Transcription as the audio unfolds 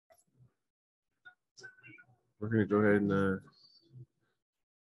We're going to go ahead and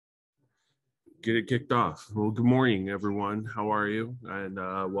get it kicked off. Well, good morning, everyone. How are you? And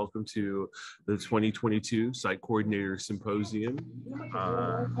welcome to the 2022 Site Coordinator Symposium.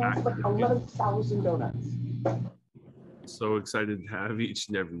 11,000 donuts. So excited to have each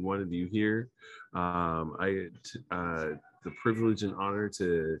and every one of you here. I had the privilege and honor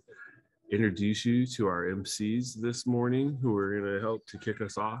to introduce you to our MCs this morning who are going to help to kick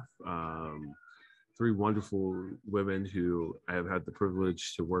us off. Three wonderful women who I have had the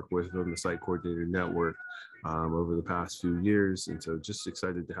privilege to work with on the Site Coordinator Network over the past few years. And so just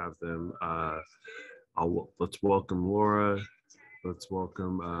excited to have them. Let's welcome Laura. Let's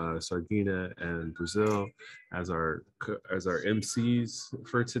welcome Sargina and Brazil as our MCs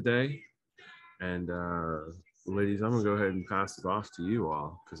for today. And ladies, I'm gonna go ahead and pass it off to you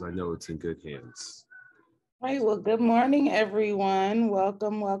all because I know it's in good hands. All right, well, good morning, everyone.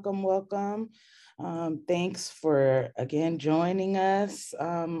 Welcome, welcome, welcome. Thanks for, again, joining us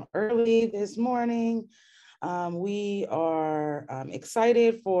early this morning. We are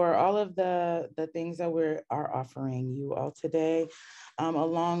excited for all of the things that we are offering you all today,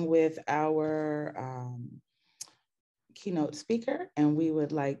 along with our keynote speaker. And we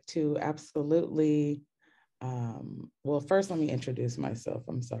would like to absolutely, well, first let me introduce myself.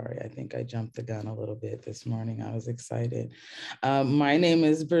 I'm sorry, I think I jumped the gun a little bit this morning. I was excited. My name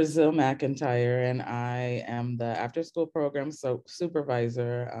is Brazil McIntyre, and I am the after-school program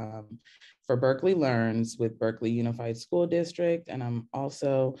supervisor for Berkeley Learns with Berkeley Unified School District. And I'm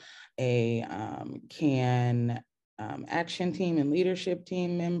also a CAN action team and leadership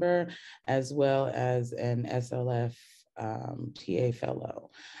team member, as well as an SLF TA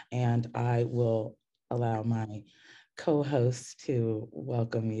fellow. And I will allow my co-hosts to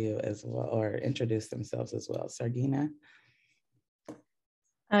welcome you as well, or introduce themselves as well. Sargina.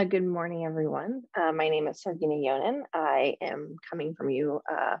 Good morning, everyone. My name is Sargina Yonan. I am coming from you,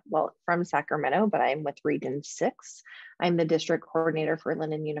 from Sacramento, but I'm with Region 6. I'm the district coordinator for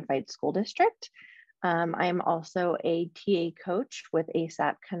Linden Unified School District. I am also a TA coach with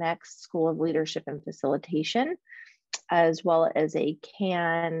ASAP Connect's School of Leadership and Facilitation, as well as a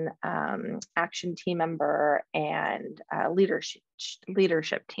CAN action team member and leadership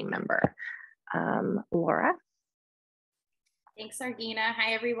team member. Laura. Thanks, Sargina.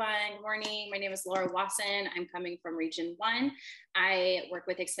 Hi, everyone. Good morning. My name is Laura Wasson. I'm coming from Region 1. I work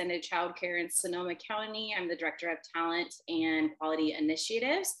with Extended Childcare in Sonoma County. I'm the Director of Talent and Quality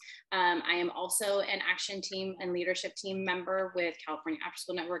Initiatives. I am also an action team and leadership team member with California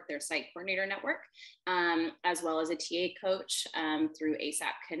AfterSchool Network, their Site Coordinator Network, as well as a TA coach through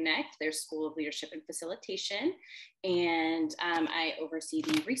ASAP Connect, their School of Leadership and Facilitation. And I oversee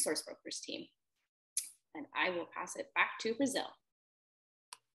the Resource Brokers team. And I will pass it back to Brazil.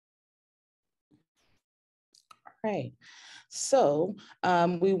 All right. So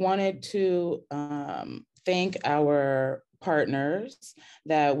we wanted to thank our partners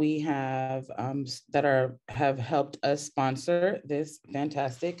that we have that have helped us sponsor this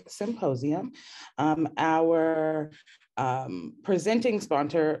fantastic symposium. Our presenting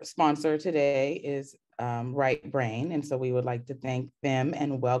sponsor today is Right Brain. And so we would like to thank them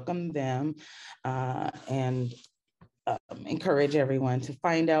and welcome them and encourage everyone to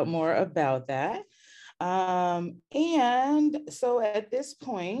find out more about that. And so at this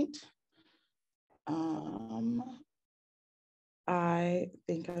point, I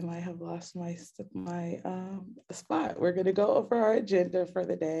think I might have lost my spot. We're going to go over our agenda for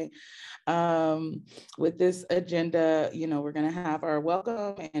the day. With this agenda, we're going to have our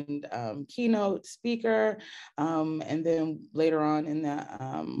welcome and keynote speaker. And then later on in the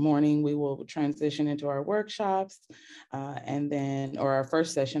morning, we will transition into our workshops or our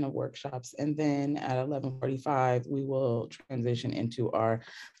first session of workshops. And then at 11:45, we will transition into our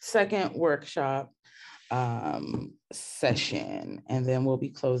second workshop session, and then we'll be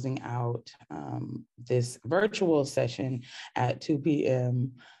closing out this virtual session at 2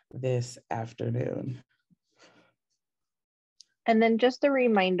 p.m. this afternoon. And then just a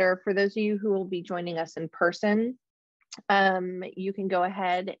reminder for those of you who will be joining us in person, you can go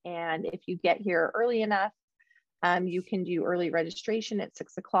ahead and if you get here early enough, you can do early registration at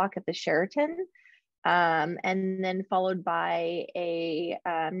 6 o'clock at the Sheraton. And then followed by a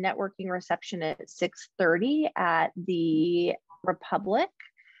networking reception at 6:30 at the Republic,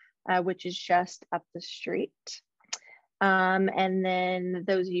 which is just up the street. And then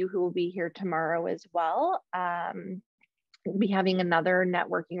those of you who will be here tomorrow as well, we'll be having another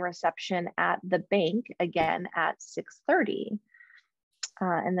networking reception at the bank again at 6:30.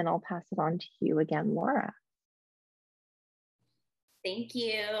 And then I'll pass it on to you again, Laura. Thank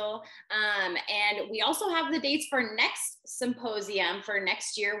you. And we also have the dates for next symposium for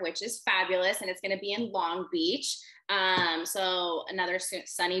next year, which is fabulous. And it's going to be in Long Beach. So another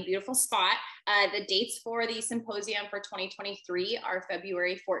sunny, beautiful spot. The dates for the symposium for 2023 are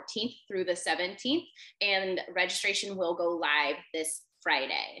February 14th through the 17th. And registration will go live this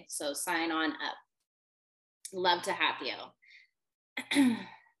Friday. So sign on up. Love to have you.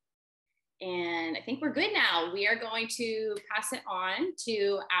 And I think we're good now. We are going to pass it on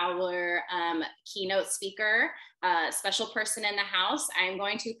to our keynote speaker, special person in the house. I'm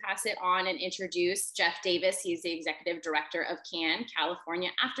going to pass it on and introduce Jeff Davis. He's the Executive Director of CAN,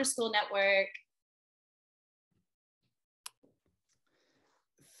 California After School Network.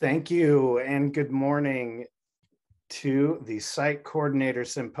 Thank you, and good morning to the Site Coordinator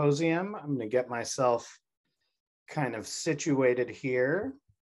Symposium. I'm going to get myself kind of situated here.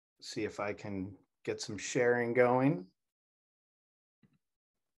 See if I can get some sharing going.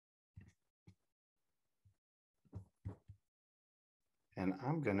 And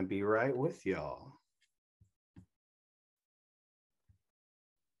I'm going to be right with y'all.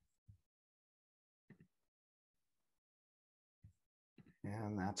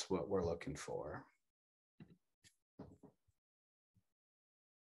 And that's what we're looking for.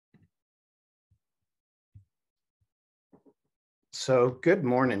 So good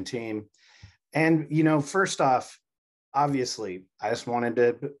morning, team. And, you know, first off, obviously, I just wanted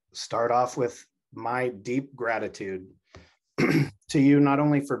to start off with my deep gratitude to you, not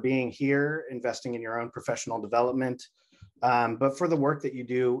only for being here, investing in your own professional development, but for the work that you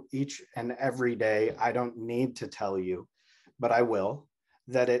do each and every day. I don't need to tell you, but I will,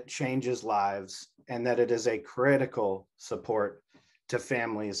 that it changes lives and that it is a critical support to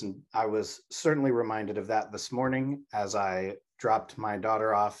families. And I was certainly reminded of that this morning as I dropped my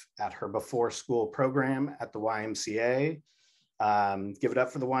daughter off at her before school program at the YMCA. Give it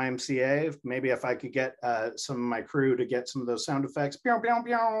up for the YMCA. Maybe if I could get some of my crew to get some of those sound effects. But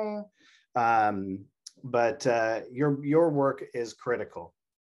your work is critical.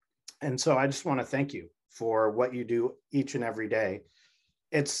 And so I just want to thank you for what you do each and every day.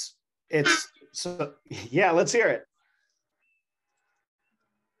 It's so, yeah, let's hear it.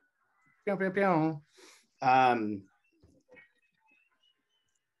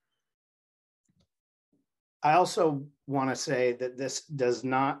 I also want to say that this does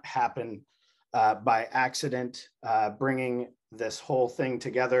not happen by accident, bringing this whole thing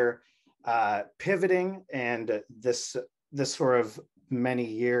together, pivoting, and this sort of many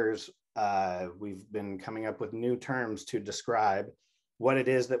years, we've been coming up with new terms to describe what it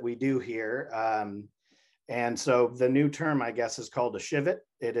is that we do here. And so the new term, I guess, is called a shivot.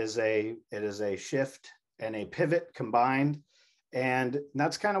 It is a shift and a pivot combined. And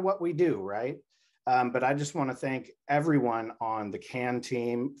that's kind of what we do, right? But I just want to thank everyone on the CAN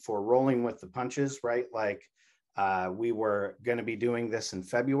team for rolling with the punches, right? Like we were going to be doing this in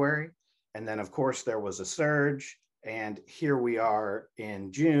February. And then, of course, there was a surge. And here we are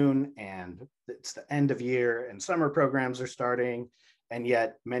in June, and it's the end of year and summer programs are starting. And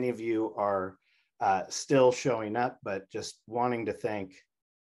yet many of you are still showing up, but just wanting to thank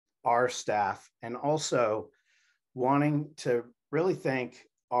our staff and also wanting to really thank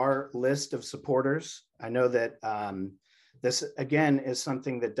our list of supporters. I know that this, again, is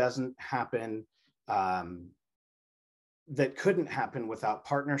something that doesn't happen, that couldn't happen without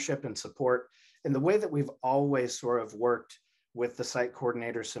partnership and support. And the way that we've always sort of worked with the Site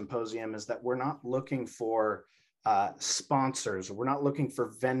Coordinator Symposium is that we're not looking for sponsors, we're not looking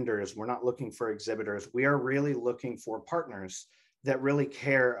for vendors, we're not looking for exhibitors. We are really looking for partners that really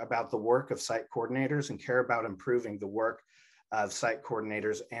care about the work of site coordinators and care about improving the work of site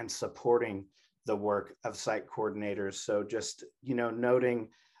coordinators and supporting the work of site coordinators. So just, you know, noting,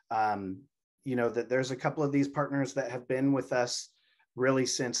 you know, that there's a couple of these partners that have been with us really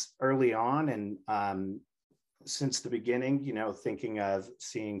since early on and since the beginning, you know, thinking of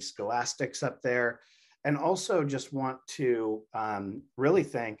seeing Scholastics up there. And also just want to really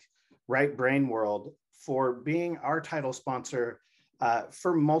thank Right Brain World for being our title sponsor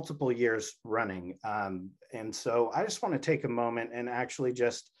for multiple years running. And so I just want to take a moment and actually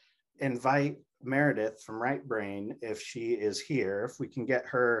just invite Meredith from Right Brain, if she is here, if we can get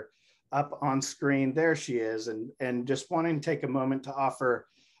her up on screen. There she is. And just wanting to take a moment to offer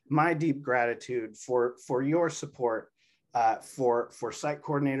my deep gratitude for your support for site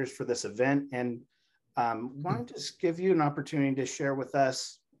coordinators for this event. And want to just give you an opportunity to share with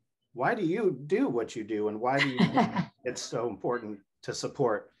us, why do you do what you do and why do you think it's so important to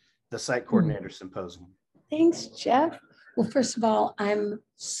support the Site Coordinator Symposium? Thanks, Jeff. Well, first of all, I'm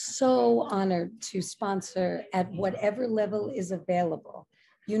so honored to sponsor at whatever level is available.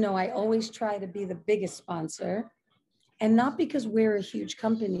 You know, I always try to be the biggest sponsor, and not because we're a huge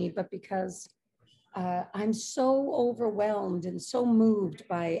company, but because I'm so overwhelmed and so moved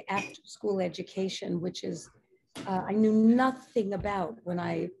by after school education, which is I knew nothing about when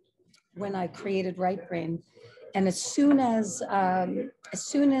I created Right Brain. And as soon as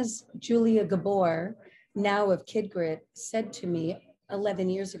Julia Gabor, now of Kid Grit, said to me 11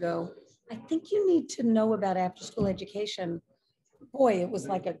 years ago, I think you need to know about after school education. Boy, it was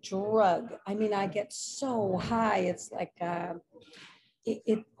like a drug. I mean, I get so high. It's like,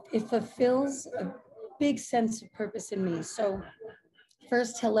 it fulfills a big sense of purpose in me. So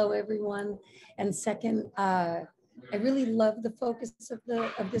first, hello, everyone. And second, I really love the focus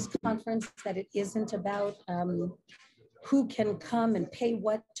of this conference, that it isn't about who can come and pay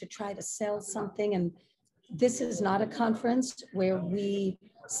what to try to sell something. And this is not a conference where we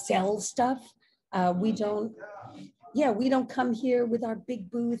sell stuff. We don't come here with our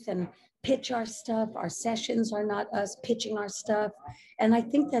big booth and pitch our stuff. Our sessions are not us pitching our stuff. And I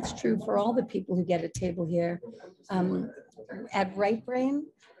think that's true for all the people who get a table here. At Right Brain,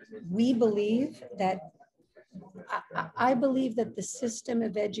 we believe that I believe that the system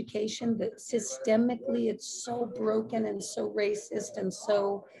of education, that systemically it's so broken and so racist and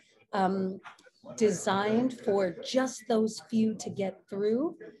so designed for just those few to get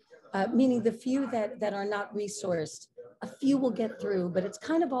through, meaning the few that are not resourced. A few will get through, but it's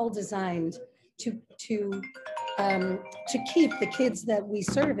kind of all designed to keep the kids that we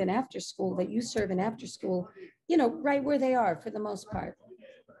serve in after school, that you serve in after school, you know, right where they are for the most part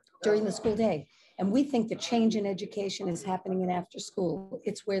during the school day. And we think the change in education is happening in after school.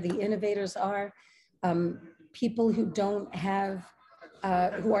 It's where the innovators are. People who don't have,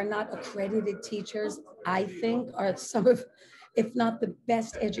 who are not accredited teachers, I think are some of, if not the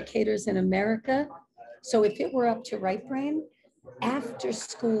best educators in America. So if it were up to Right Brain, after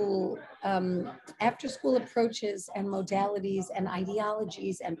school approaches and modalities and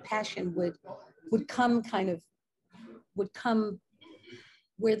ideologies and passion would come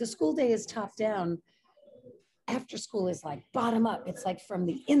where the school day is top down. After school is like bottom up. It's like from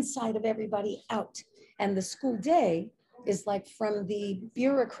the inside of everybody out. And the school day is like from the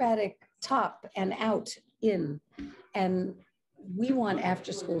bureaucratic top and out in. And we want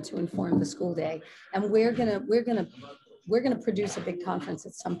after school to inform the school day. And we're gonna produce a big conference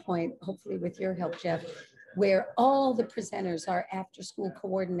at some point, hopefully with your help, Jeff, where all the presenters are after school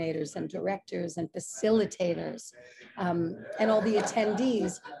coordinators and directors and facilitators. And all the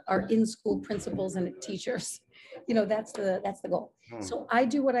attendees are in-school principals and teachers. You know, that's the goal. So I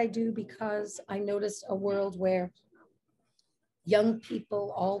do what I do because I notice a world where young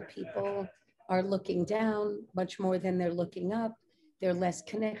people, all people, are looking down much more than they're looking up. They're less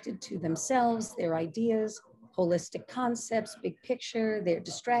connected to themselves, their ideas, holistic concepts, big picture. They're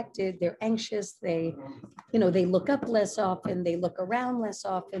distracted, they're anxious, they look up less often, they look around less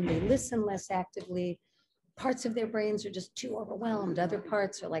often, they listen less actively. Parts of their brains are just too overwhelmed. Other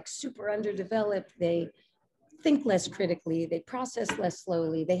parts are like super underdeveloped. They think less critically, they process less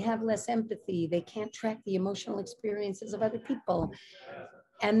slowly, they have less empathy, they can't track the emotional experiences of other people.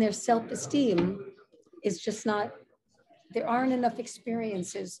 And their self-esteem is just not, there aren't enough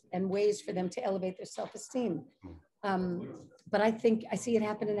experiences and ways for them to elevate their self-esteem. But I think I see it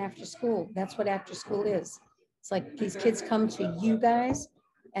happen in after school. That's what after school is. It's like these kids come to you guys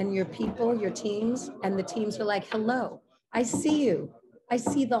and your people, your teams, and the teams are like, hello, I see you. I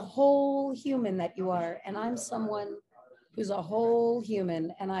see the whole human that you are. And I'm someone who's a whole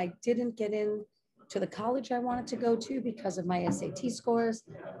human. And I didn't get in to the college I wanted to go to because of my SAT scores.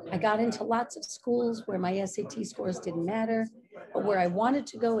 I got into lots of schools where my SAT scores didn't matter, but where I wanted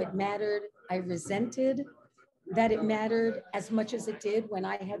to go, it mattered. I resented that it mattered as much as it did when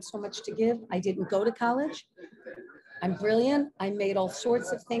I had so much to give. I didn't go to college. I'm brilliant. I made all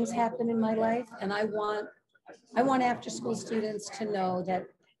sorts of things happen in my life. And I want after school students to know that,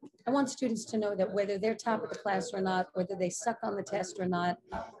 I want students to know that whether they're top of the class or not, whether they suck on the test or not,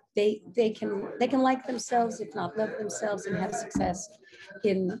 they can like themselves, if not love themselves, and have success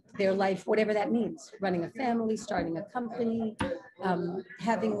in their life, whatever that means. Running a family, starting a company,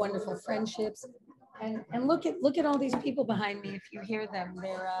 having wonderful friendships. And look at all these people behind me. If you hear them,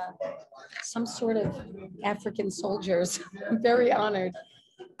 they're some sort of African soldiers. I'm very honored.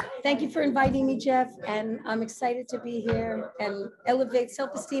 Thank you for inviting me, Jeff. And I'm excited to be here and elevate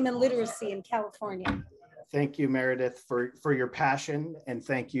self-esteem and literacy in California. Thank you, Meredith, for your passion, and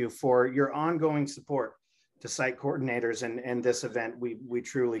thank you for your ongoing support to site coordinators and this event. We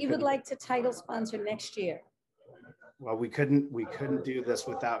truly would like to title sponsor next year. Well, we couldn't do this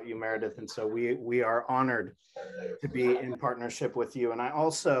without you, Meredith. And so we are honored to be in partnership with you. And I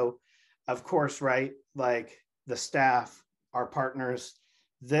also, of course, right, like the staff, our partners,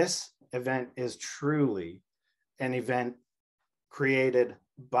 this event is truly an event created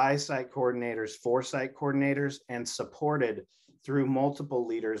by site coordinators for site coordinators and supported through multiple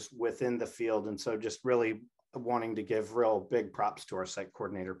leaders within the field. And so just really wanting to give real big props to our site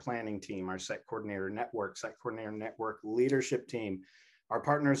coordinator planning team, our site coordinator network leadership team, our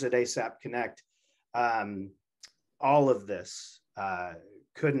partners at ASAP Connect. All of this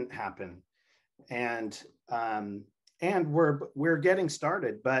couldn't happen. And we're getting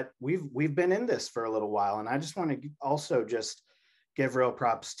started, but we've been in this for a little while. And I just want to also just give real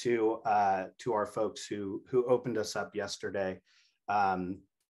props to our folks who opened us up yesterday.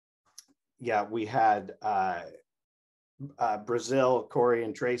 Yeah, we had Brazil, Corey,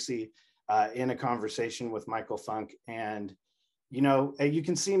 and Tracy in a conversation with Michael Funk. And, you know, you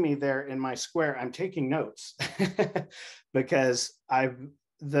can see me there in my square. I'm taking notes because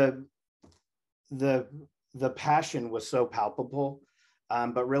the passion was so palpable.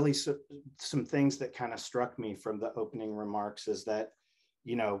 But really some things that kind of struck me from the opening remarks is that,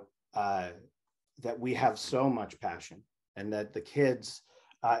 you know, that we have so much passion and that the kids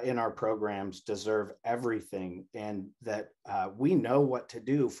in our programs deserve everything, and that we know what to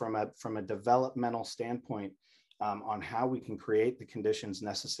do from a developmental standpoint on how we can create the conditions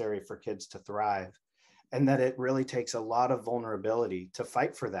necessary for kids to thrive. And that it really takes a lot of vulnerability to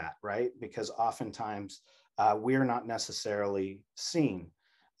fight for that, right? Because oftentimes we're not necessarily seen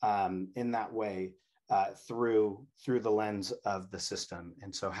in that way through the lens of the system.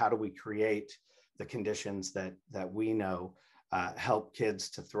 And so how do we create the conditions that we know help kids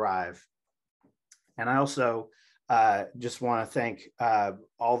to thrive? And I also just want to thank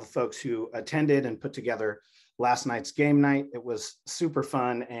all the folks who attended and put together last night's game night. It was super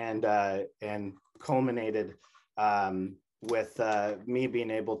fun and culminated with me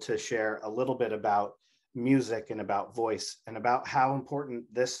being able to share a little bit about music and about voice and about how important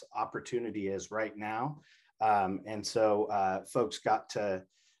this opportunity is right now. And so folks got to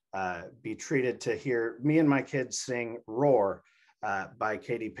be treated to hear me and my kids sing Roar by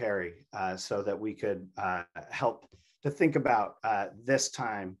Katy Perry so that we could help to think about this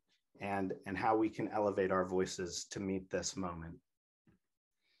time and how we can elevate our voices to meet this moment.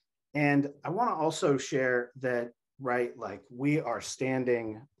 And I want to also share that, right, like we are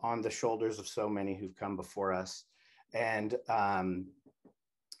standing on the shoulders of so many who've come before us. And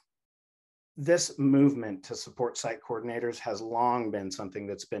this movement to support site coordinators has long been something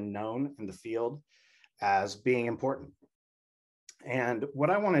that's been known in the field as being important. And what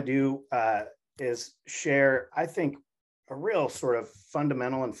I want to do is share, I think, a real sort of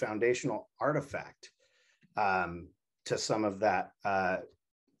fundamental and foundational artifact to some of that.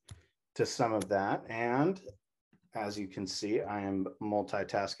 And as you can see, I am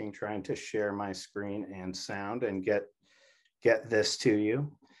multitasking, trying to share my screen and sound and get this to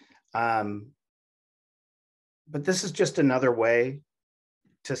you. But this is just another way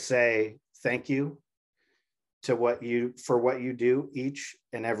to say thank you to what you do each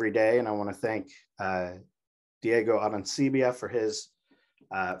and every day. And I want to thank Diego Arancibia for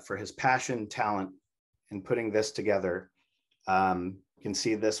his passion, talent in putting this together. You can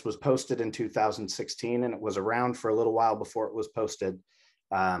see this was posted in 2016 and it was around for a little while before it was posted.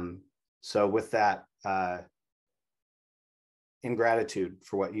 So with that, in gratitude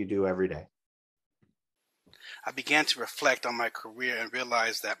for what you do every day. I began to reflect on my career and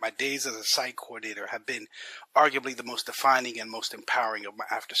realized that my days as a site coordinator have been arguably the most defining and most empowering of my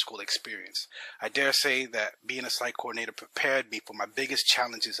after-school experience. I dare say that being a site coordinator prepared me for my biggest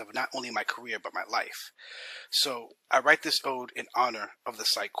challenges of not only my career but my life. So I write this ode in honor of the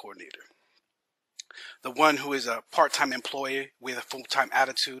site coordinator. The one who is a part-time employee with a full-time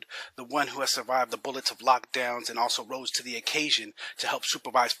attitude, the one who has survived the bullets of lockdowns and also rose to the occasion to help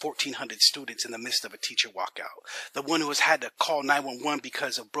supervise 1,400 students in the midst of a teacher walkout, the one who has had to call 911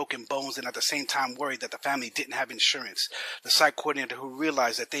 because of broken bones and at the same time worried that the family didn't have insurance, the site coordinator who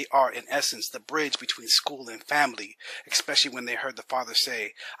realized that they are in essence the bridge between school and family, especially when they heard the father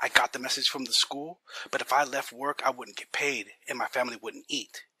say, "I got the message from the school, but if I left work I wouldn't get paid and my family wouldn't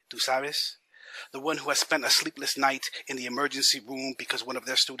eat. Tu sabes?" The one who has spent a sleepless night in the emergency room because one of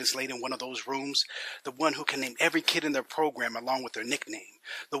their students laid in one of those rooms. The one who can name every kid in their program along with their nickname.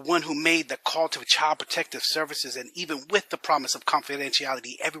 The one who made the call to Child Protective Services, and even with the promise of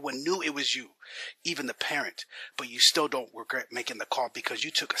confidentiality, everyone knew it was you, even the parent, but you still don't regret making the call because you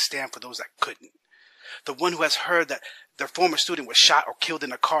took a stand for those that couldn't. the one who has heard that their former student was shot or killed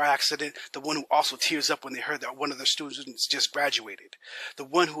in a car accident, the one who also tears up when they heard that one of their students just graduated, the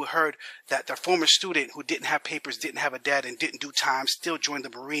one who heard that their former student who didn't have papers, didn't have a dad, and didn't do time still joined the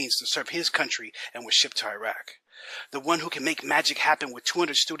Marines to serve his country and was shipped to Iraq. The one who can make magic happen with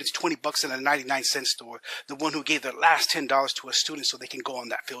 200 students, $20 in a 99-cent store. The one who gave their last $10 to a student so they can go on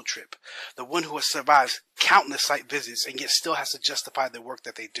that field trip. The one who has survived countless site visits and yet still has to justify the work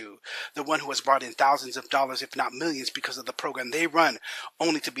that they do. The one who has brought in thousands of dollars, if not millions, because of the program they run,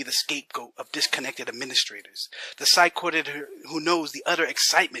 only to be the scapegoat of disconnected administrators. The site coordinator who knows the utter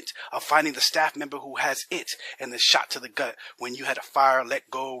excitement of finding the staff member who has it and the shot to the gut when you had to fire,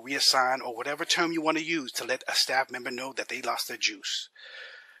 let go, reassign, or whatever term you want to use to let a staff member know that they lost their juice.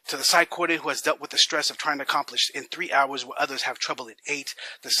 To the site coordinator who has dealt with the stress of trying to accomplish in 3 hours what others have trouble in 8.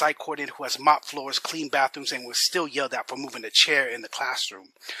 The site coordinator who has mopped floors, cleaned bathrooms, and was still yelled at for moving a chair in the classroom.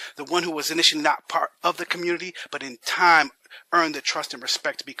 The one who was initially not part of the community, but in time earned the trust and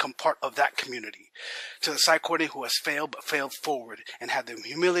respect to become part of that community. To the site coordinator who has failed but failed forward and had the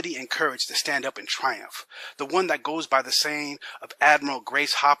humility and courage to stand up and triumph. The one that goes by the saying of Admiral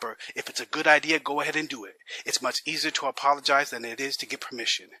Grace Hopper, if it's a good idea, go ahead and do it. It's much easier to apologize than it is to get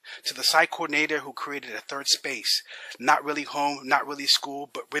permission. To the site coordinator who created a third space, not really home, not really school,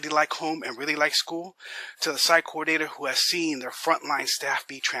 but really like home and really like school. To the site coordinator who has seen their frontline staff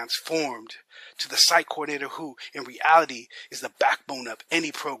be transformed. To the site coordinator who, in reality, is the backbone of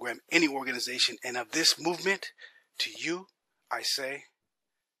any program, any organization, and of this movement, to you, I say,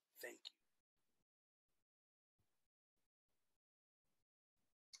 thank you.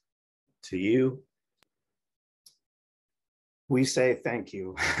 To you, we say thank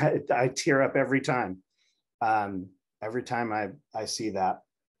you. I tear up every time. Every time I see that.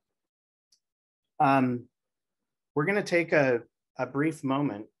 We're going to take a brief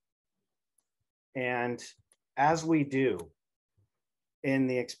moment. And as we do in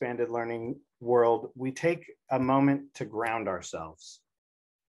the expanded learning world, we take a moment to ground ourselves.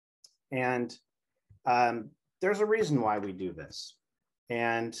 And there's a reason why we do this.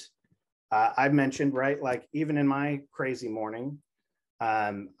 And I mentioned, right, like even in my crazy morning,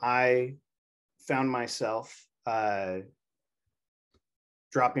 I found myself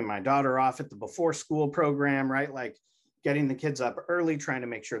dropping my daughter off at the before school program, right? Like getting the kids up early, trying to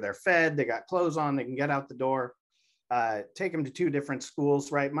make sure they're fed, they got clothes on, they can get out the door, take them to 2 different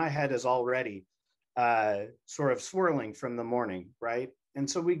schools, right? My head is already sort of swirling from the morning, right? And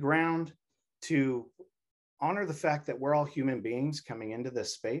so we ground to honor the fact that we're all human beings coming into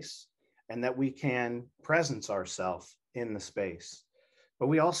this space and that we can presence ourselves in the space. But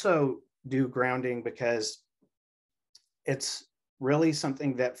we also do grounding because it's really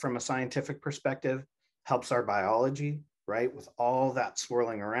something that from a scientific perspective helps our biology, right? With all that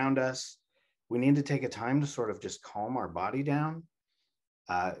swirling around us, we need to take a time to sort of just calm our body down.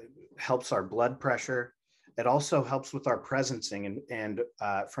 Helps our blood pressure. It also helps with our presencing and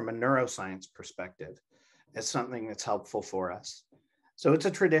from a neuroscience perspective, it's something that's helpful for us. So it's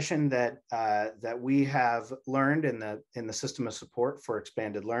a tradition that that we have learned in the system of support for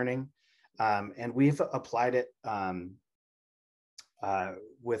expanded learning, and we've applied it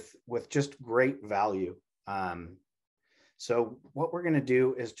with just great value. So what we're going to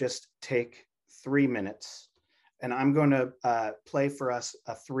do is just take 3 minutes, and I'm going to play for us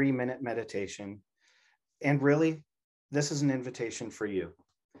a 3-minute meditation. And really, this is an invitation for you.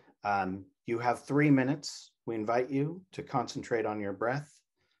 You have 3 minutes. We invite you to concentrate on your breath,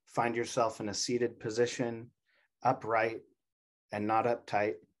 find yourself in a seated position, upright and not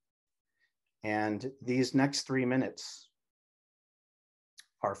uptight. And these next 3 minutes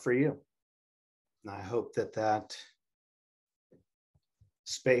are for you. And I hope that that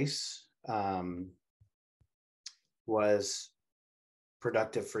space was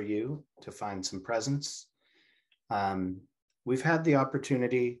productive for you to find some presence. We've had the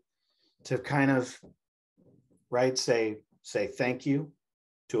opportunity to kind of, right, say thank you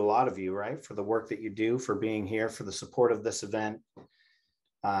to a lot of you, right, for the work that you do, for being here, for the support of this event,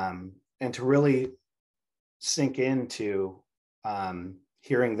 and to really sink into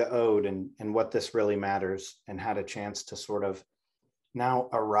hearing the ode and what this really matters, and had a chance to sort of now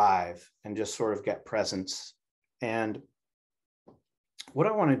arrive and just sort of get presence. And what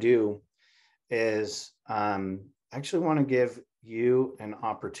I want to do is actually want to give you an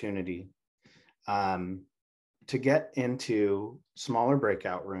opportunity to get into smaller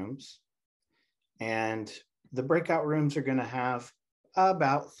breakout rooms. And the breakout rooms are going to have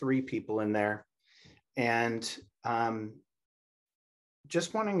about 3 people in there. And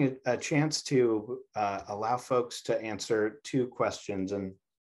just wanting a chance to allow folks to answer 2 questions. And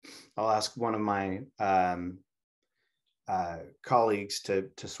I'll ask one of my colleagues to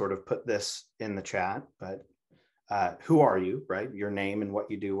sort of put this in the chat, but who are you, right? Your name and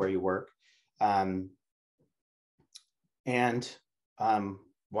what you do, where you work. And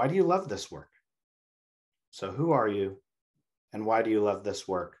why do you love this work? So who are you and why do you love this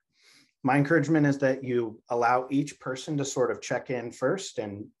work? My encouragement is that you allow each person to sort of check in first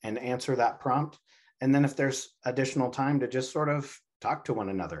and answer that prompt. And then if there's additional time to just sort of talk to one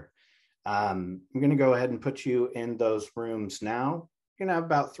another. I'm going to go ahead and put you in those rooms now. You're going to have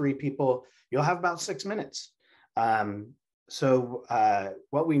about 3 people. You'll have about 6 minutes. So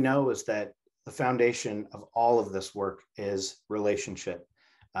what we know is that the foundation of all of this work is relationship.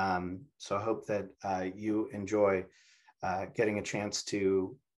 So I hope that you enjoy getting a chance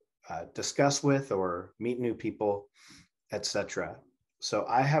to discuss with or meet new people, etc. So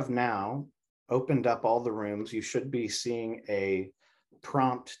I have now opened up all the rooms. You should be seeing a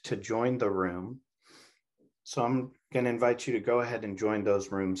prompt to join the room. So I'm going to invite you to go ahead and join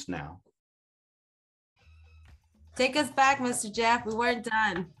those rooms now. Take us back, Mr. Jeff. We weren't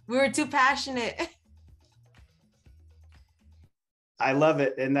done. We were too passionate. I love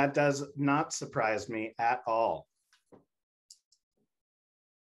it. And that does not surprise me at all.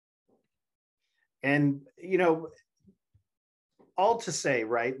 And, you know, all to say,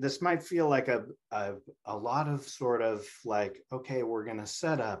 right, this might feel like a lot of sort of like, okay, we're going to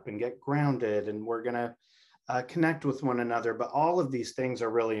set up and get grounded and we're going to connect with one another. But all of these things are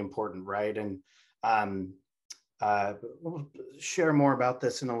really important, right? And we'll share more about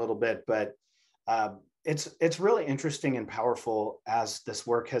this in a little bit, but it's really interesting and powerful as this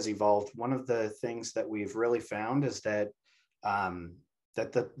work has evolved. One of the things that we've really found is that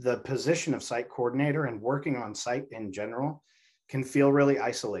that the position of site coordinator and working on site in general can feel really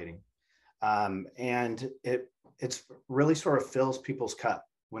isolating. And it's really sort of fills people's cup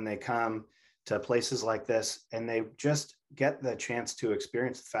when they come to places like this and they just get the chance to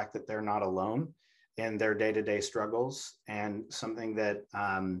experience the fact that they're not alone in their day-to-day struggles, and something that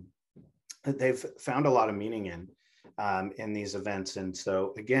they've found a lot of meaning in these events. And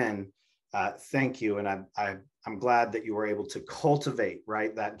so again, thank you. And I'm glad that you were able to cultivate,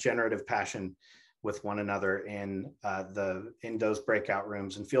 right, that generative passion with one another in those breakout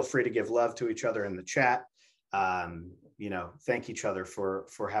rooms. And feel free to give love to each other in the chat. You know, thank each other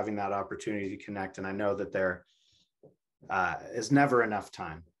for having that opportunity to connect. And I know that there is never enough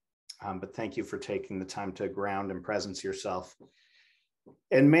time, but thank you for taking the time to ground and presence yourself.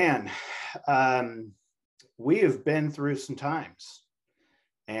 And man, we have been through some times.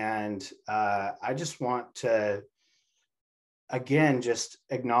 And I just want to, again, just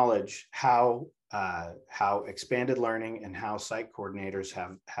acknowledge how expanded learning and how site coordinators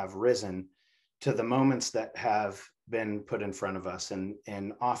have risen to the moments that have been put in front of us.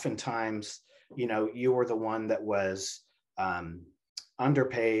 And oftentimes, you know, you were the one that was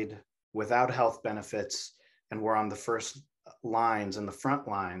underpaid, without health benefits, and we're on the first lines and the front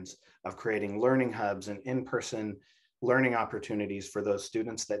lines of creating learning hubs and in-person learning opportunities for those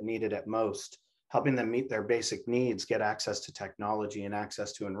students that need it at most, helping them meet their basic needs, get access to technology and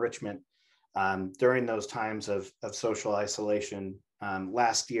access to enrichment during those times of social isolation.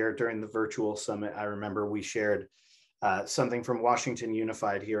 Last year during the virtual summit, I remember we shared something from Washington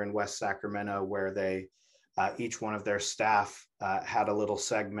Unified here in West Sacramento, where they each one of their staff had a little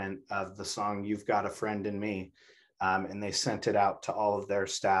segment of the song "You've Got a Friend in Me," and they sent it out to all of their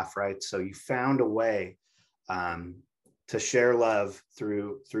staff, right? So you found a way to share love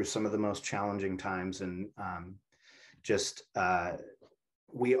through some of the most challenging times. And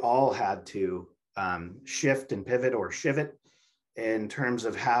we all had to shift and pivot or shivot in terms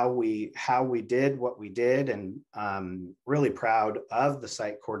of how we did what we did. And really proud of the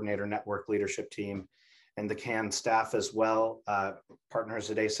Site Coordinator Network leadership team and the CAN staff as well,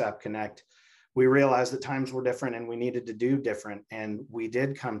 partners at ASAP Connect. We realized that times were different and we needed to do different, and we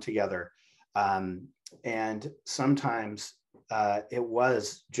did come together. And sometimes it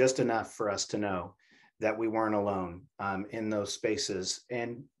was just enough for us to know that we weren't alone in those spaces.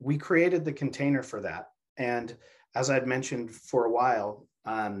 And we created the container for that. And as I'd mentioned for a while,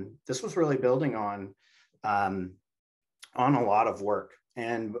 this was really building on a lot of work,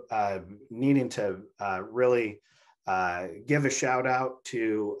 and needing to really give a shout out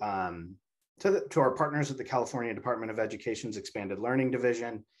to our partners at the California Department of Education's Expanded Learning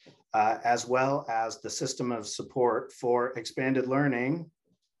Division, as well as the System of Support for Expanded Learning.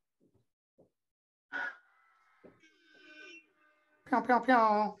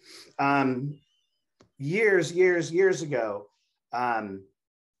 Years ago,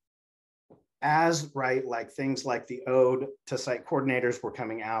 right, like things like the ode to site coordinators were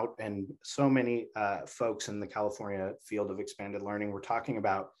coming out, and so many folks in the California field of expanded learning were talking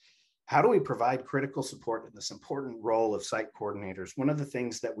about how do we provide critical support in this important role of site coordinators. One of the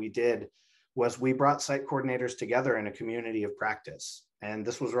things that we did was we brought site coordinators together in a community of practice. And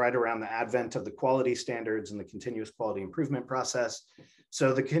this was right around the advent of the quality standards and the continuous quality improvement process.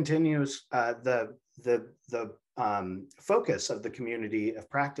 So the continuous, focus of the community of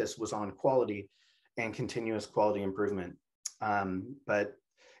practice was on quality and continuous quality improvement. But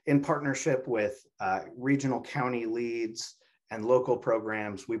in partnership with regional county leads and local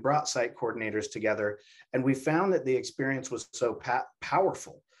programs, we brought site coordinators together, and we found that the experience was so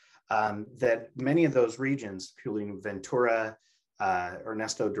powerful that many of those regions, including Ventura,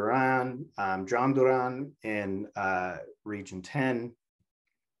 Ernesto Duran, John Duran in Region 10,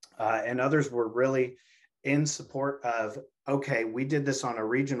 and others were really in support of, okay, we did this on a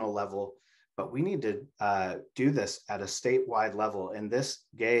regional level, but we need to do this at a statewide level. And this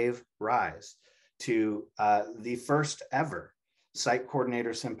gave rise to the first ever Site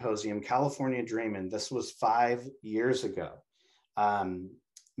Coordinator Symposium, California Dreamin'. This was 5 years ago.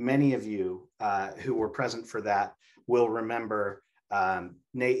 Many of you who were present for that will remember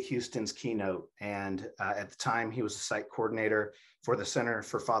Nate Houston's keynote. And at the time, he was a site coordinator for the Center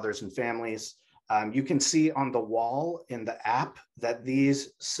for Fathers and Families. You can see on the wall in the app that these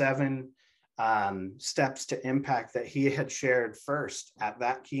 7 steps to impact that he had shared first at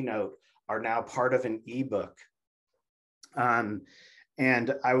that keynote are now part of an ebook.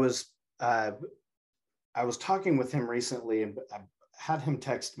 And I was talking with him recently, and I had him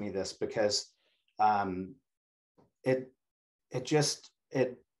text me this because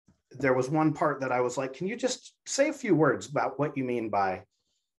there was one part that I was like, can you just say a few words about what you mean by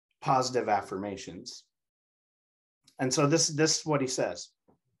positive affirmations? And so this is what he says.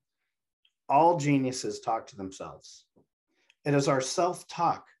 All geniuses talk to themselves. It is our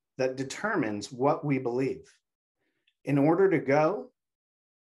self-talk that determines what we believe. In order to go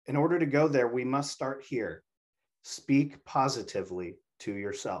there, we must start here. Speak positively to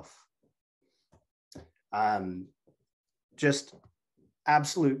yourself. Just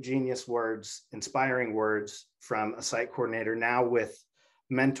absolute genius words, inspiring words from a site coordinator now with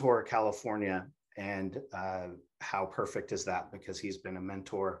Mentor California. And how perfect is that? Because he's been a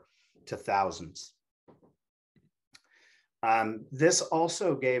mentor to thousands. This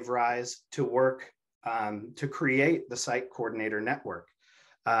also gave rise to work to create the Site Coordinator Network.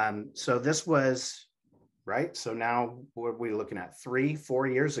 So this was, right? So now what are we looking at?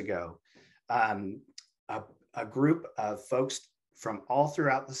 3-4 years ago, a group of folks from all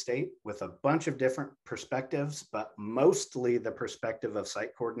throughout the state with a bunch of different perspectives, but mostly the perspective of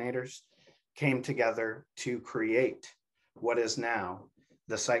site coordinators, came together to create what is now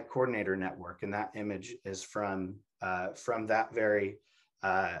the Site Coordinator Network. And that image is from that very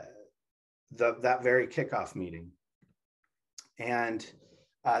kickoff meeting. And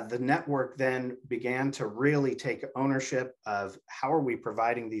the network then began to really take ownership of how are we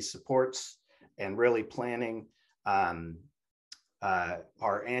providing these supports and really planning our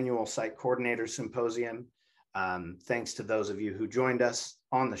annual Site Coordinator Symposium. Thanks to those of you who joined us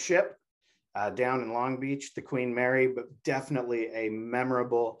on the ship down in Long Beach, the Queen Mary, but definitely a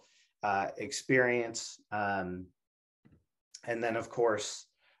memorable experience. And then, of course,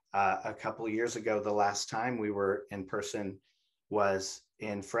 a couple of years ago, the last time we were in person was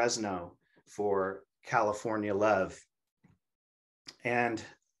in Fresno for California Love. And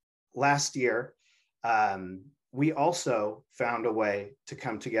last year, we also found a way to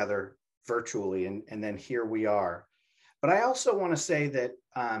come together virtually, and then here we are. But I also want to say that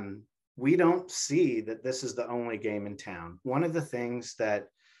we don't see that this is the only game in town. One of the things that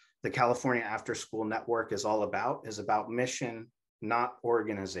the California After School Network is all about is about mission, not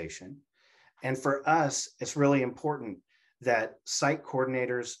organization. And for us, it's really important that site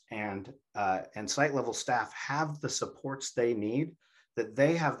coordinators and site level staff have the supports they need, that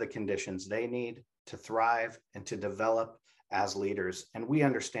they have the conditions they need to thrive and to develop as leaders. And we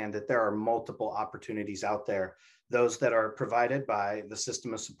understand that there are multiple opportunities out there, those that are provided by the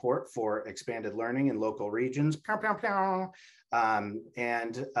System of Support for Expanded Learning in local regions,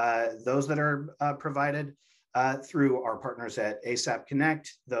 and those that are provided through our partners at ASAP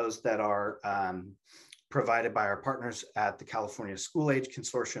Connect, those that are provided by our partners at the California School Age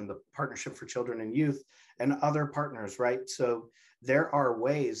Consortium, the Partnership for Children and Youth, and other partners, right? So there are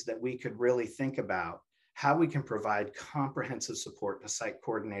ways that we could really think about how we can provide comprehensive support to site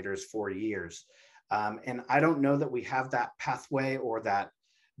coordinators for years. And I don't know that we have that pathway or that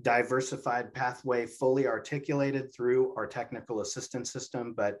diversified pathway fully articulated through our technical assistance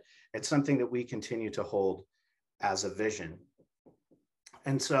system, but it's something that we continue to hold as a vision.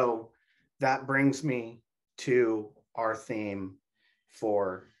 And so that brings me to our theme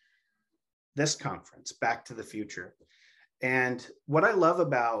for this conference, Back to the Future. And what I love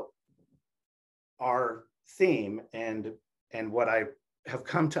about our theme and what I have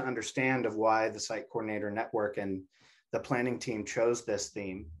come to understand of why the Site Coordinator Network and the planning team chose this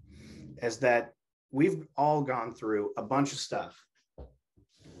theme is that we've all gone through a bunch of stuff.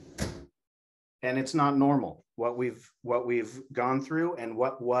 And it's not normal. What we've gone through and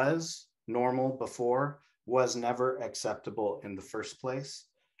what was normal before was never acceptable in the first place.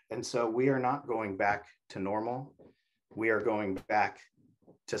 And so we are not going back to normal. We are going back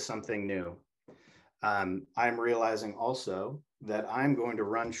to something new. I'm realizing also that I'm going to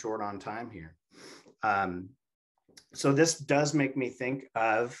run short on time here. So this does make me think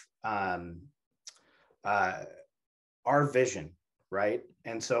of our vision, right?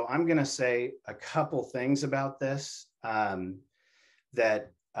 And so I'm going to say a couple things about this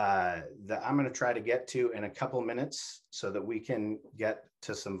that I'm going to try to get to in a couple minutes so that we can get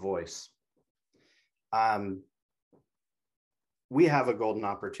to some voice. We have a golden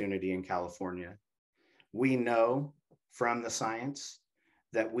opportunity in California. We know from the science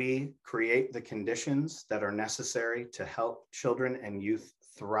that we create the conditions that are necessary to help children and youth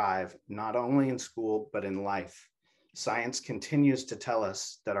thrive, not only in school, but in life. Science continues to tell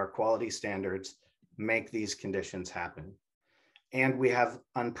us that our quality standards make these conditions happen. And we have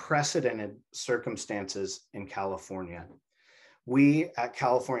unprecedented circumstances in California. We at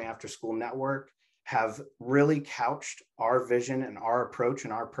California After School Network have really couched our vision and our approach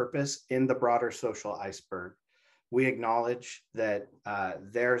and our purpose in the broader social iceberg. We acknowledge that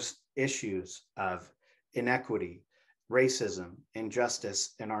there's issues of inequity, racism,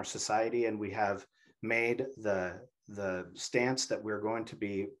 injustice in our society, and we have made the stance that we're going to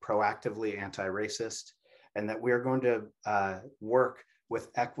be proactively anti-racist and that we're going to work with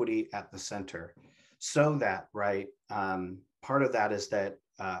equity at the center. So that, right, part of that is that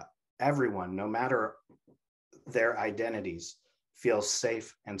everyone, no matter their identities, feels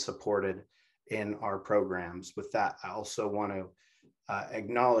safe and supported in our programs. With that, I also want to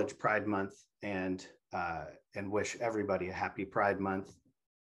acknowledge Pride Month and wish everybody a happy Pride Month.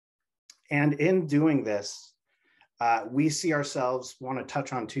 And in doing this, we see ourselves want to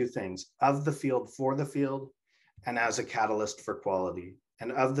touch on two things: of the field, for the field, and as a catalyst for quality.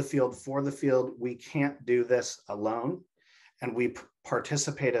 And of the field, for the field, we can't do this alone. And we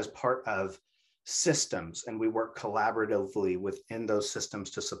participate as part of systems, and we work collaboratively within those systems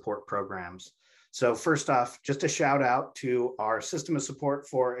to support programs. So first off, just a shout out to our system of support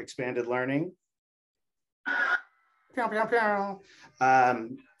for expanded learning.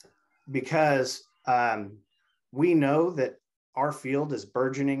 Because we know that our field is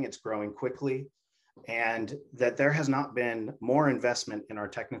burgeoning, it's growing quickly, and that there has not been more investment in our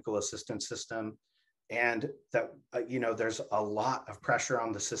technical assistance system, and that there's a lot of pressure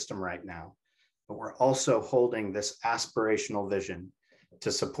on the system right now. But we're also holding this aspirational vision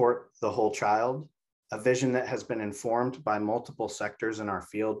to support the whole child, a vision that has been informed by multiple sectors in our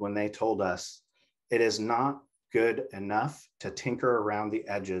field when they told us it is not good enough to tinker around the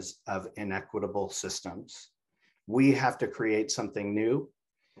edges of inequitable systems. We have to create something new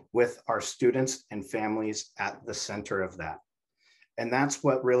with our students and families at the center of that. And that's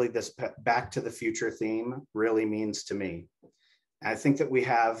what really this Back to the Future theme really means to me. I think that we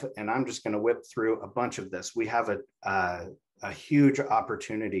have, and I'm just going to whip through a bunch of this, we have a huge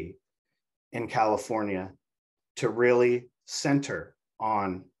opportunity in California to really center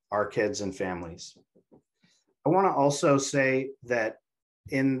on our kids and families. I want to also say that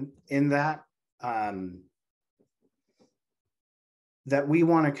in that, that we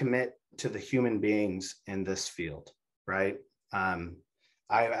want to commit to the human beings in this field, right? I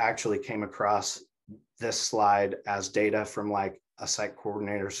actually came across this slide as data from like a site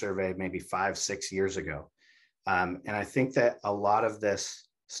coordinator survey maybe 5-6 years ago. And I think that a lot of this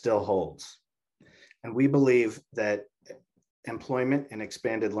still holds. And we believe that employment and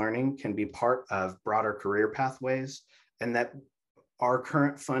expanded learning can be part of broader career pathways, and that our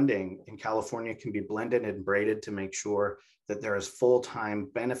current funding in California can be blended and braided to make sure that there is full-time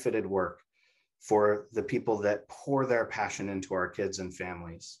benefited work for the people that pour their passion into our kids and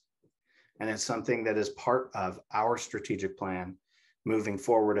families. And it's something that is part of our strategic plan moving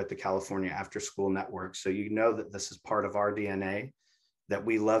forward at the California After School Network. So you know that this is part of our DNA, that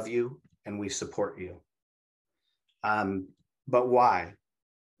we love you and we support you. But why?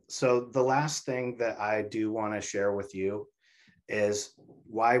 So the last thing that I do want to share with you is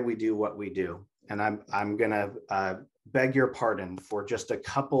why we do what we do. And I'm gonna beg your pardon for just a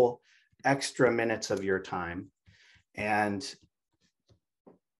couple extra minutes of your time. And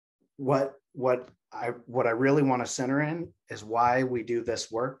what I really want to center in is why we do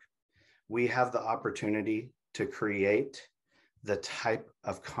this work. We have the opportunity to create the type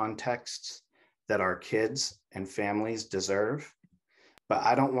of contexts that our kids and families deserve. But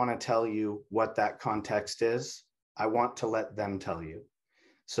I don't want to tell you what that context is. I want to let them tell you.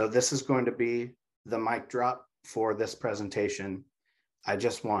 So this is going to be the mic drop for this presentation. I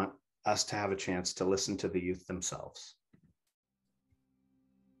just want us to have a chance to listen to the youth themselves.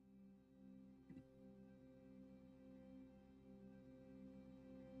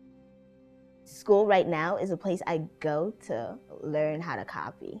 School right now is a place I go to learn how to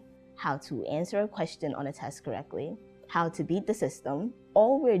copy, how to answer a question on a test correctly, how to beat the system.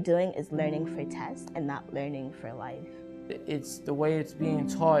 All we're doing is learning for tests and not learning for life. It's the way it's being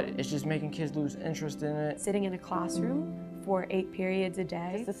taught, it's just making kids lose interest in it. Sitting in a classroom for 8 periods a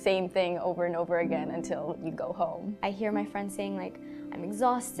day. It's the same thing over and over again until you go home. I hear my friends saying like, I'm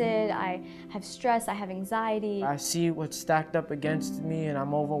exhausted, I have stress, I have anxiety. I see what's stacked up against me and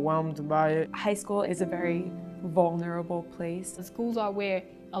I'm overwhelmed by it. High school is a very vulnerable place. The schools are where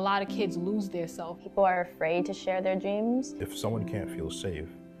a lot of kids lose their self. People are afraid to share their dreams. If someone can't feel safe,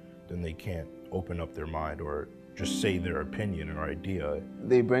 then they can't open up their mind or just say their opinion or idea.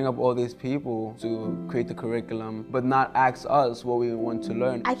 They bring up all these people to create the curriculum, but not ask us what we want to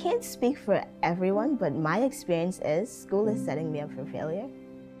learn. I can't speak for everyone, but my experience is school is setting me up for failure.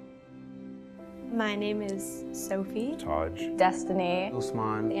 My name is Sophie. Taj. Destiny.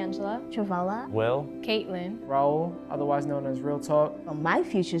 Usman. Angela. Travala. Will. Caitlin. Raul, otherwise known as Real Talk. My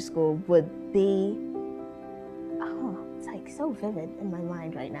future school would be, it's like so vivid in my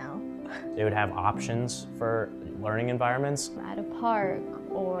mind right now. They would have options for learning environments. At a park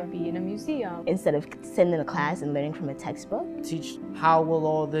or be in a museum. Instead of sitting in a class and learning from a textbook. Teach how will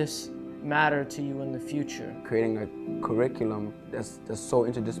all this matter to you in the future. Creating a curriculum that's so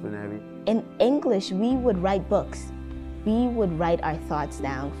interdisciplinary. In English, we would write books. We would write our thoughts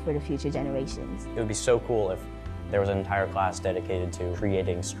down for the future generations. It would be so cool if there was an entire class dedicated to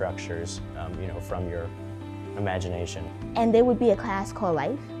creating structures, from your imagination. And there would be a class called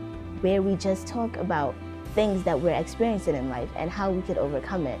Life, where we just talk about things that we're experiencing in life and how we could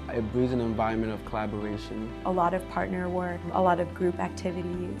overcome it. It breeds an environment of collaboration. A lot of partner work, a lot of group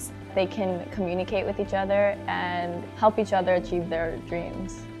activities. They can communicate with each other and help each other achieve their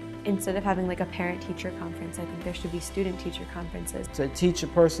dreams. Instead of having like a parent-teacher conference, I think there should be student-teacher conferences. To teach a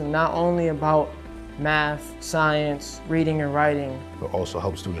person not only about math, science, reading and writing, but also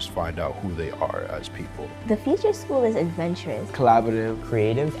help students find out who they are as people. The future school is adventurous, collaborative,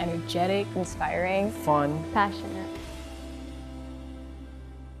 creative, energetic, inspiring, fun, passionate.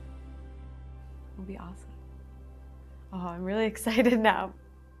 It'll be awesome. Oh, I'm really excited now.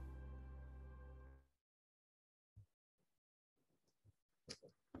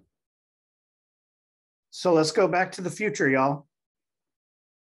 So let's go back to the future, y'all.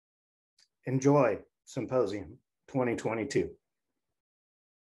 Enjoy Symposium 2022.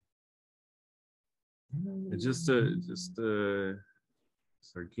 And just Sargina,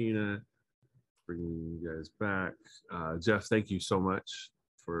 bringing you guys back. Jeff, thank you so much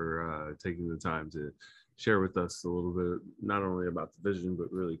for taking the time to share with us a little bit, not only about the vision,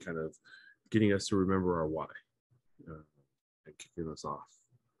 but really kind of getting us to remember our why and kicking us off.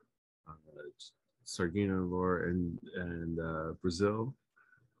 Sargina, Laura, and Brazil,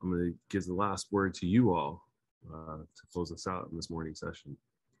 I'm going to give the last word to you all to close us out in this morning session.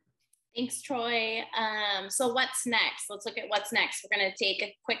 Thanks, Troy. So what's next? Let's look at what's next. We're going to take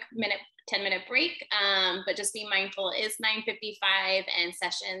a quick 10-minute break, but just be mindful, it is 9:55 and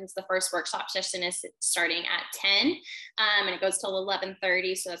sessions. The first workshop session is starting at 10 and it goes till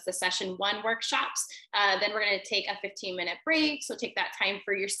 11:30. So that's the session 1 workshops. Then we're going to take a 15-minute break. So take that time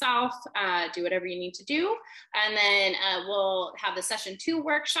for yourself, do whatever you need to do. And then we'll have the session 2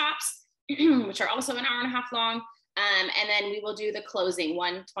 workshops, which are also an hour and a half long. And then we will do the closing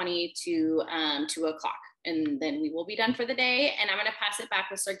 1:20 to 2 o'clock. And then we will be done for the day. And I'm going to pass it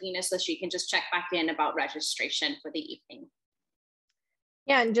back with Sargina so she can just check back in about registration for the evening.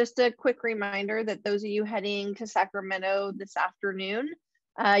 Yeah, and just a quick reminder that those of you heading to Sacramento this afternoon,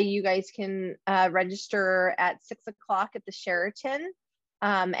 you guys can register at 6 o'clock at the Sheraton.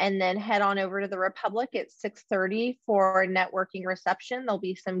 And then head on over to the Republic at 6:30 for a networking reception. There'll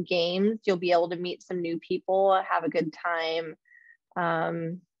be some games. You'll be able to meet some new people, have a good time.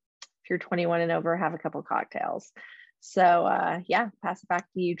 If you're 21 and over, have a couple cocktails. So yeah, pass it back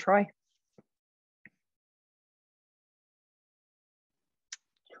to you, Troy.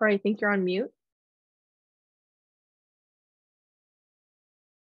 Troy, I think you're on mute.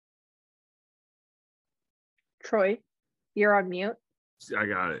 Troy, you're on mute. I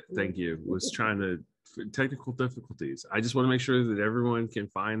got it. Thank you. Was trying to technical difficulties. I just want to make sure that everyone can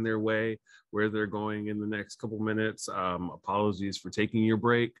find their way where they're going in the next couple minutes. Apologies for taking your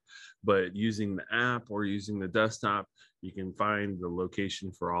break, but using the app or using the desktop, you can find the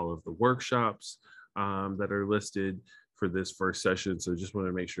location for all of the workshops that are listed for this first session. So just want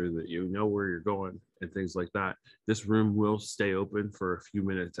to make sure that you know where you're going and things like that. This room will stay open for a few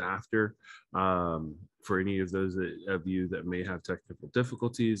minutes after for any of those of you that may have technical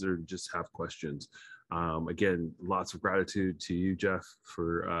difficulties or just have questions. Again, lots of gratitude to you, Jeff,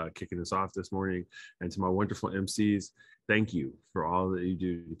 for kicking us off this morning, and to my wonderful MCs. Thank you for all that you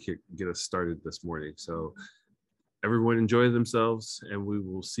do to get us started this morning. So everyone enjoy themselves, and we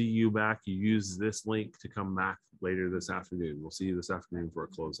will see you back. You use this link to come back later this afternoon. We'll see you this afternoon for a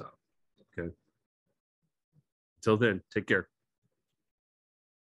closeout. Okay. Till then, take care.